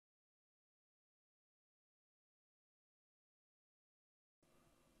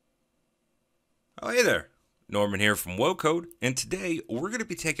Oh, hey there. Norman here from WoCode, and today we're going to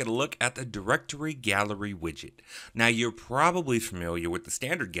be taking a look at the Directory Gallery widget. Now, you're probably familiar with the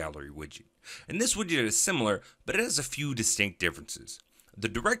standard gallery widget, and this widget is similar, but it has a few distinct differences. The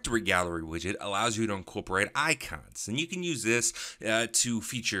Directory Gallery widget allows you to incorporate icons, and you can use this to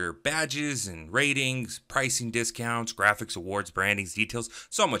feature badges and ratings, pricing discounts, graphics, awards, brandings, details,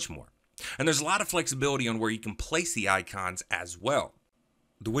 so much more. And there's a lot of flexibility on where you can place the icons as well.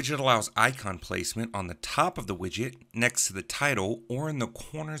 The widget allows icon placement on the top of the widget, next to the title, or in the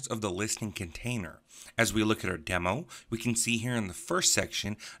corners of the listing container. As we look at our demo, we can see here in the first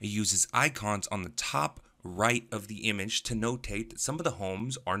section, it uses icons on the top right of the image to notate that some of the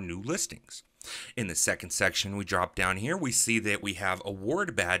homes are new listings. In the second section, we drop down here, we see that we have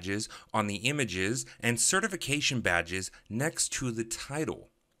award badges on the images and certification badges next to the title.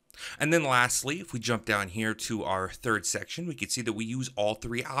 And then lastly, if we jump down here to our third section, we can see that we use all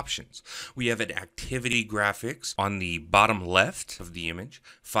three options. We have an activity graphics on the bottom left of the image,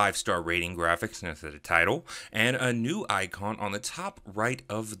 5-star rating graphics next to the title, and a new icon on the top right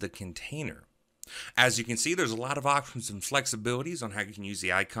of the container. As you can see, there's a lot of options and flexibilities on how you can use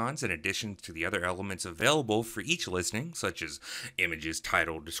the icons in addition to the other elements available for each listing, such as images,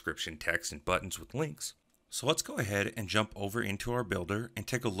 title, description, text, and buttons with links. So let's go ahead and jump over into our builder and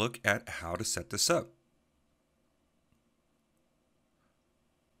take a look at how to set this up.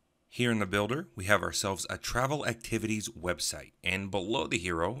 Here in the builder, we have ourselves a travel activities website, and below the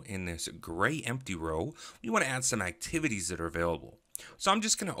hero in this gray empty row, we want to add some activities that are available. So I'm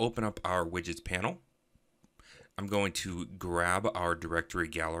just going to open up our widgets panel. I'm going to grab our directory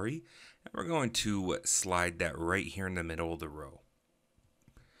gallery, and we're going to slide that right here in the middle of the row.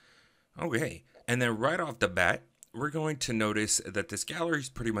 Okay. And then right off the bat, we're going to notice that this gallery is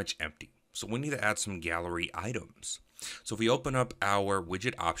pretty much empty. So we need to add some gallery items. So if we open up our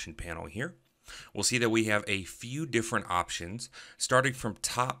widget option panel here, we'll see that we have a few different options starting from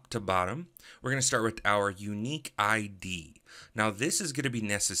top to bottom. We're going to start with our unique ID. Now this is going to be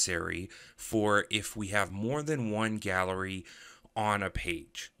necessary for if we have more than one gallery on a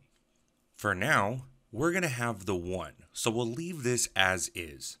page. For now, we're going to have the one. So we'll leave this as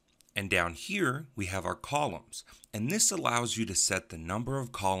is. And down here, we have our columns, and this allows you to set the number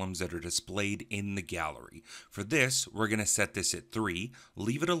of columns that are displayed in the gallery. For this, we're going to set this at 3,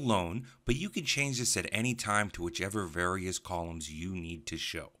 leave it alone, but you can change this at any time to whichever various columns you need to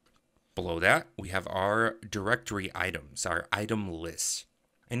show. Below that, we have our directory items, our item list.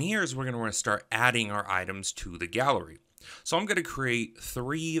 And here's where we're going to want to start adding our items to the gallery. So I'm going to create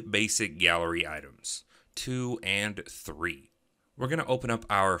 3 basic gallery items, 2 and 3. We're going to open up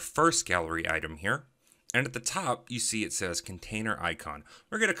our first gallery item here, and at the top you see it says container icon.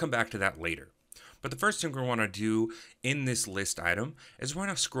 We're going to come back to that later. But the first thing we want to do in this list item is we're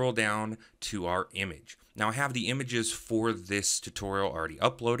going to scroll down to our image. Now I have the images for this tutorial already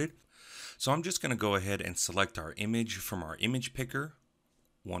uploaded, so I'm just going to go ahead and select our image from our image picker.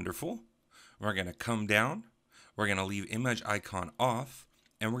 Wonderful. We're going to come down, we're going to leave image icon off,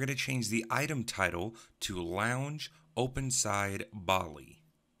 and we're going to change the item title to Lounge Open Side Bali.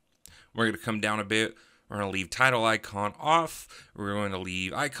 We're going to come down a bit. We're going to leave title icon off. We're going to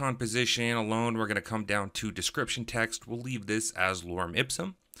leave icon position alone. We're going to come down to description text. We'll leave this as lorem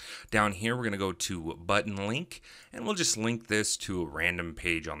ipsum. Down here, we're going to go to button link, and we'll just link this to a random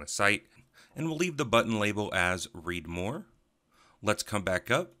page on the site. And we'll leave the button label as read more. Let's come back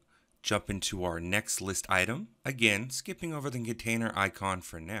up, jump into our next list item. Again, skipping over the container icon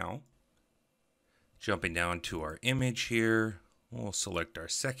for now. Jumping down to our image here, we'll select our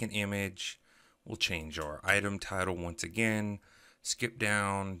second image. We'll change our item title once again, skip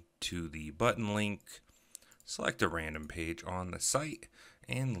down to the button link, select a random page on the site,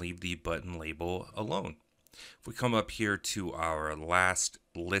 and leave the button label alone. If we come up here to our last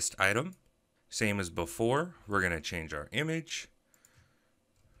list item, same as before, we're going to change our image,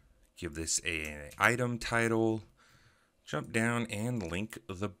 give this an item title, jump down and link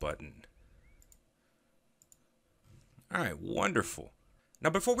the button. Alright, wonderful. Now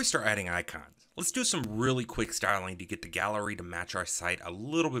before we start adding icons, let's do some really quick styling to get the gallery to match our site a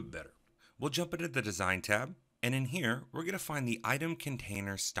little bit better. We'll jump into the Design tab, and in here, we're going to find the Item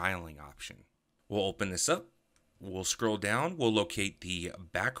Container Styling option. We'll open this up, we'll scroll down, we'll locate the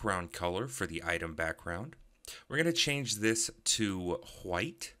background color for the item background. We're going to change this to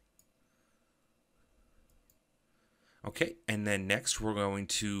white. Okay, and then next we're going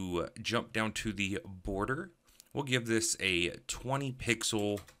to jump down to the border. We'll give this a 20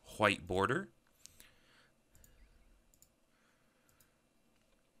 pixel white border.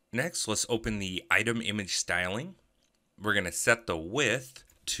 Next, let's open the item image styling. We're going to set the width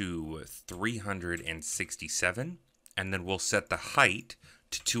to 367, and then we'll set the height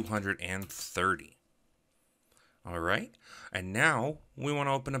to 230. All right, and now we want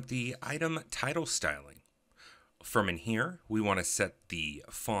to open up the item title styling. From in here, we want to set the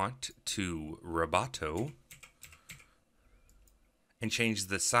font to Roboto and change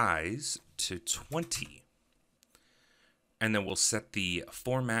the size to 20. And then we'll set the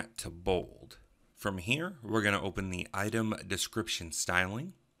format to bold. From here, we're going to open the item description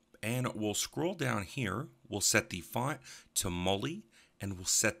styling, and we'll scroll down here. We'll set the font to Molly, and we'll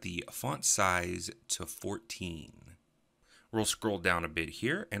set the font size to 14. We'll scroll down a bit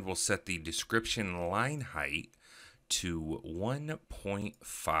here, and we'll set the description line height to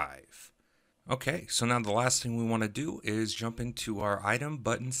 1.5. Okay, so now the last thing we want to do is jump into our item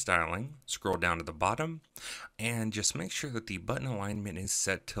button styling, scroll down to the bottom, and just make sure that the button alignment is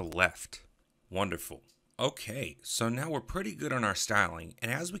set to left. Wonderful. Okay, so now we're pretty good on our styling,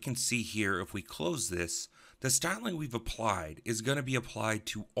 and as we can see here, if we close this, the styling we've applied is going to be applied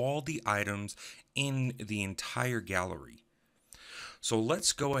to all the items in the entire gallery. So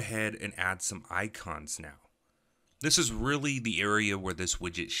let's go ahead and add some icons now. This is really the area where this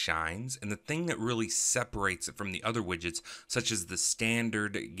widget shines, and the thing that really separates it from the other widgets, such as the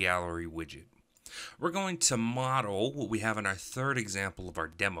standard gallery widget. We're going to model what we have in our third example of our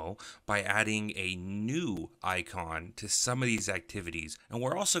demo by adding a new icon to some of these activities, and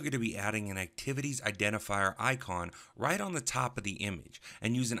we're also going to be adding an activities identifier icon right on the top of the image,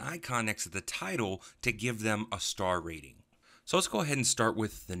 and use an icon next to the title to give them a star rating. So let's go ahead and start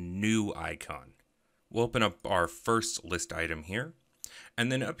with the new icon. We'll open up our first list item here, and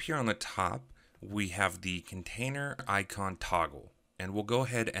then up here on the top we have the container icon toggle, and we'll go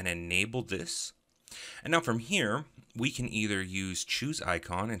ahead and enable this. And now from here we can either use choose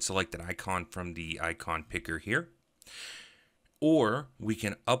icon and select an icon from the icon picker here, or we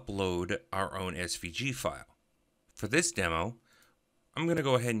can upload our own SVG file. For this demo, I'm going to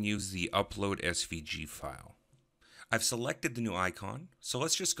go ahead and use the upload SVG file. I've selected the new icon, so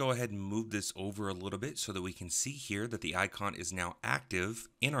let's just go ahead and move this over a little bit so that we can see here that the icon is now active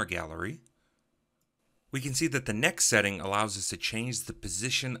in our gallery. We can see that the next setting allows us to change the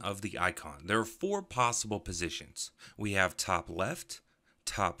position of the icon. There are 4 possible positions. We have top left,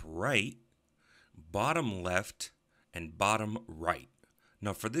 top right, bottom left, and bottom right.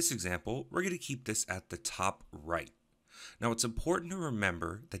 Now for this example, we're going to keep this at the top right. Now it's important to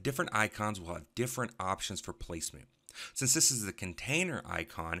remember that different icons will have different options for placement. Since this is the container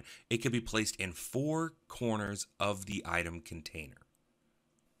icon, it can be placed in 4 corners of the item container.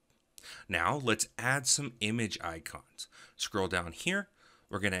 Now let's add some image icons. Scroll down here,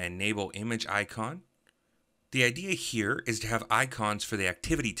 we're going to enable image icon. The idea here is to have icons for the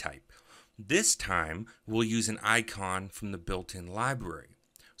activity type. This time we'll use an icon from the built-in library.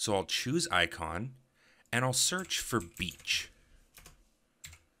 So I'll choose icon and I'll search for beach.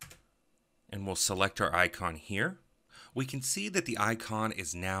 And we'll select our icon here. We can see that the icon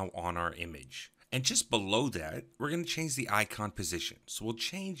is now on our image. And just below that, we're going to change the icon position. So we'll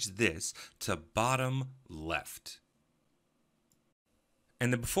change this to bottom left.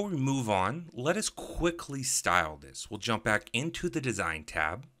 And then before we move on, let us quickly style this. We'll jump back into the Design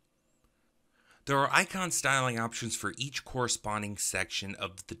tab. There are icon styling options for each corresponding section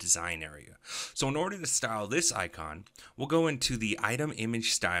of the design area. So in order to style this icon, we'll go into the Item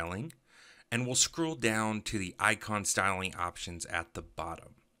Image Styling, and we'll scroll down to the icon styling options at the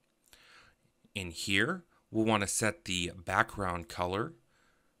bottom. In here, we'll want to set the background color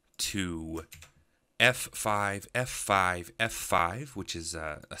to F5, F5, F5, which is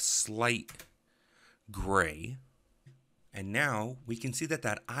a slight gray. And now we can see that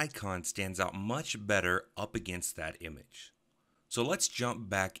that icon stands out much better up against that image. So let's jump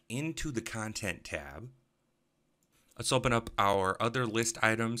back into the Content tab. Let's open up our other list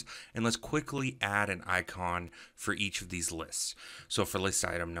items and let's quickly add an icon for each of these lists. So for list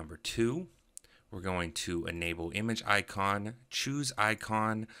item number 2, we're going to enable image icon, choose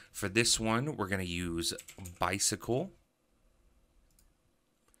icon. For this one, we're going to use bicycle.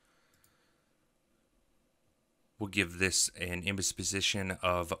 We'll give this an image position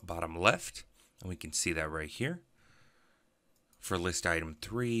of bottom left, and we can see that right here. For list item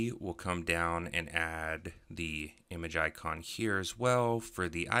 3, we'll come down and add the image icon here as well. For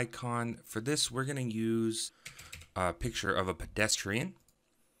the icon, for this, we're going to use a picture of a pedestrian,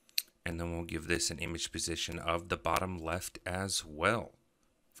 and then we'll give this an image position of the bottom left as well.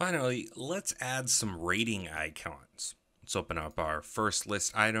 Finally, let's add some rating icons. Let's open up our first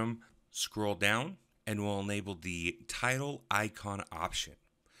list item, scroll down, and we'll enable the title icon option.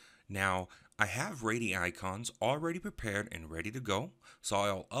 Now, I have rating icons already prepared and ready to go, so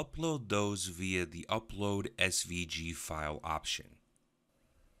I'll upload those via the Upload SVG file option.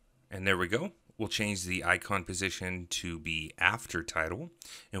 And there we go. We'll change the icon position to be after title,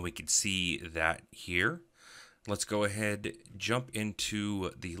 and we can see that here. Let's go ahead, jump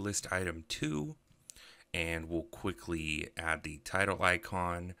into the list item 2, and we'll quickly add the title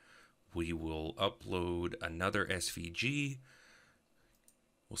icon. We will upload another SVG.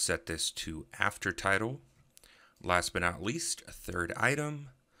 We'll set this to after title. Last but not least, a third item,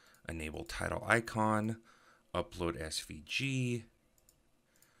 enable title icon, upload SVG,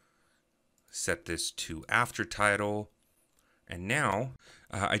 set this to after title. And now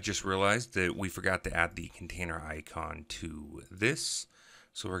I just realized that we forgot to add the container icon to this.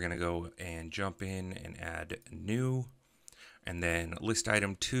 So we're going to go and jump in and add new. And then list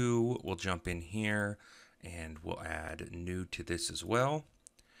item 2, we'll jump in here and we'll add new to this as well.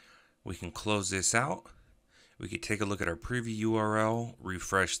 We can close this out. We could take a look at our preview URL,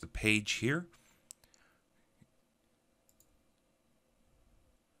 refresh the page here.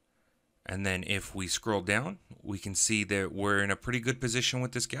 And then if we scroll down, we can see that we're in a pretty good position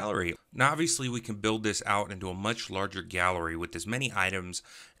with this gallery. Now, obviously, we can build this out into a much larger gallery with as many items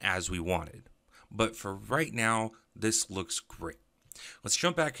as we wanted. But for right now, this looks great. Let's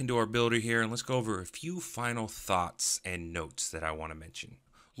jump back into our builder here and let's go over a few final thoughts and notes that I want to mention.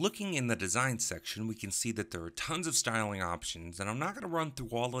 Looking in the design section, we can see that there are tons of styling options, and I'm not going to run through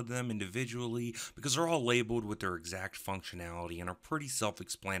all of them individually because they're all labeled with their exact functionality and are pretty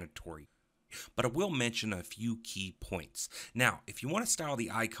self-explanatory. But I will mention a few key points. Now, if you want to style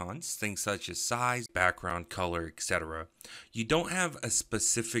the icons, things such as size, background, color, etc., you don't have a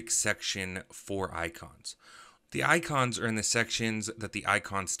specific section for icons. The icons are in the sections that the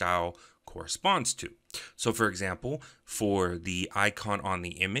icon style corresponds to. So for example, for the icon on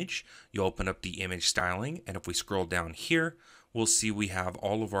the image, you open up the image styling, and if we scroll down here, we'll see we have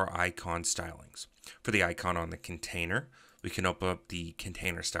all of our icon stylings. For the icon on the container, we can open up the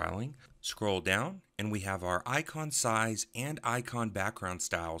container styling, scroll down, and we have our icon size and icon background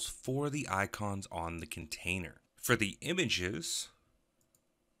styles for the icons on the container. For the images,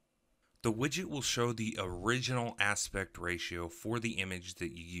 the widget will show the original aspect ratio for the image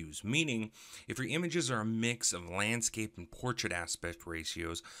that you use, meaning if your images are a mix of landscape and portrait aspect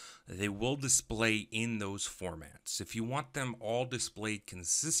ratios, they will display in those formats. If you want them all displayed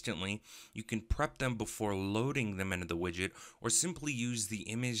consistently, you can prep them before loading them into the widget, or simply use the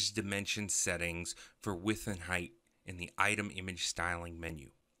image dimension settings for width and height in the item image styling menu.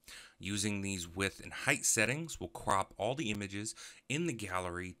 Using these width and height settings will crop all the images in the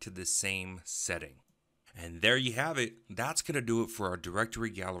gallery to the same setting. And there you have it. That's going to do it for our directory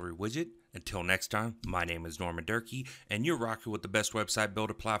gallery widget. Until next time, my name is Norman Durkee, and you're rocking with the best website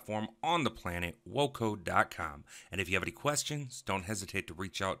builder platform on the planet, wocode.com. And if you have any questions, don't hesitate to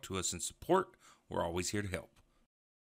reach out to us in support. We're always here to help.